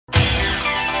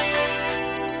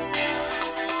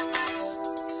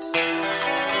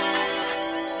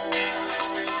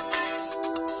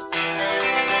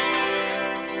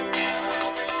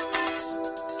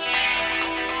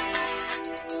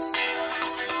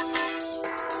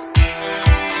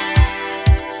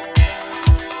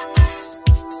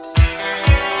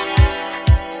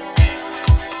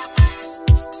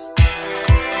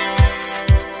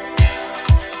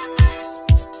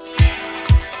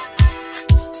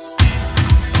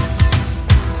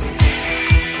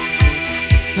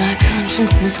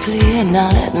conscience is clear,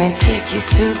 now let me take you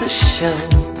to the show.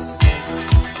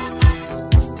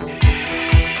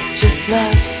 Just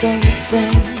like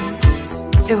something,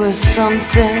 it was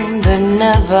something that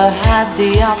never had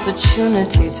the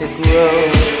opportunity to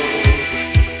grow.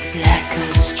 Like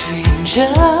a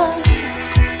stranger,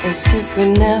 as if we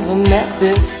never met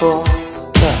before.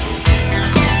 But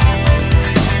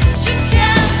you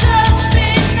can't touch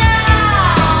me now.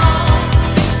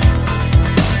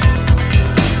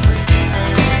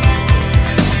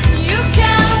 You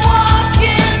can't walk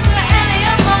into any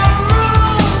of my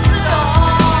rooms at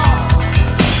all.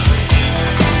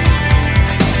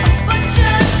 But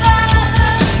just by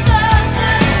the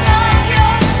surface of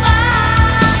your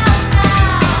smile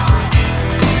now,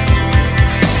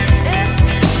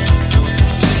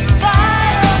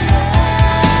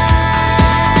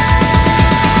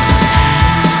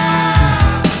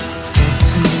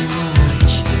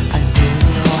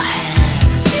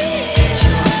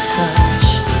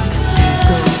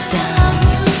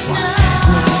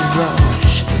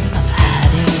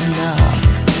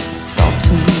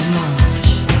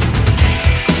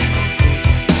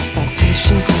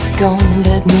 it's gone,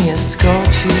 let me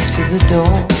escort you to the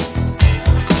door.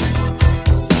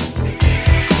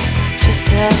 Just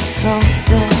had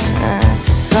something,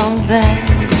 something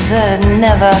that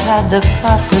never had the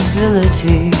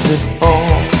possibility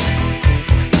before.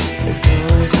 There's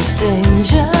always a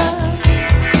danger,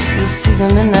 you see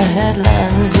them in the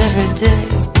headlines every day,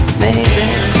 maybe.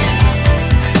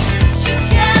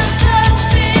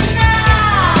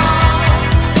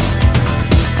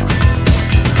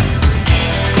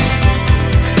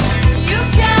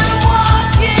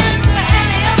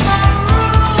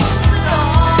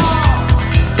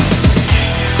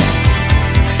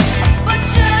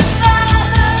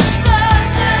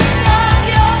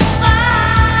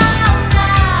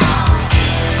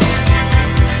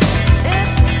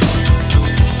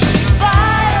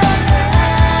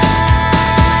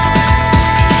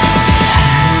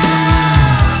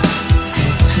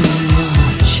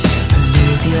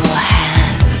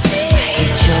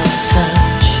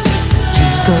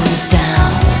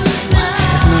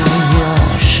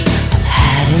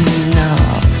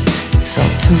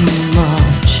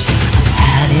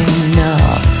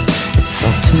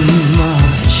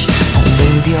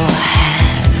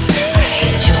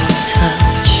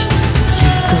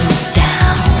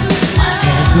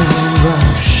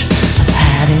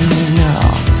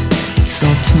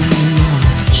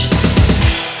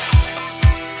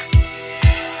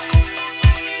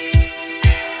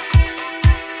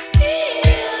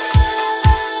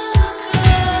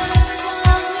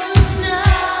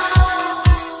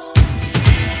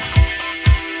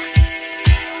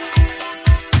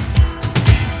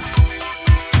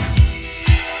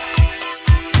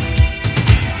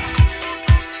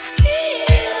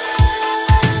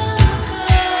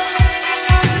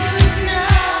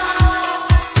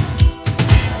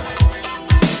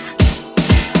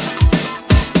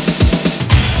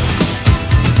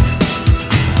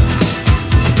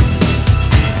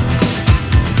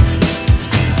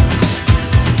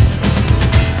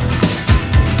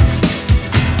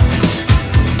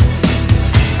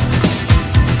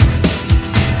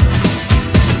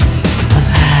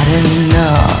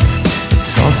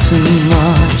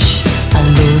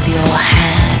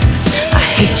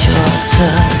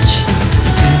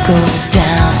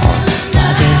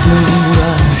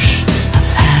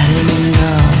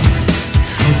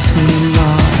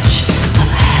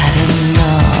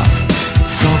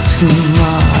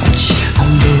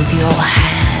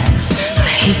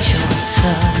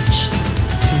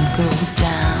 Go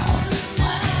down.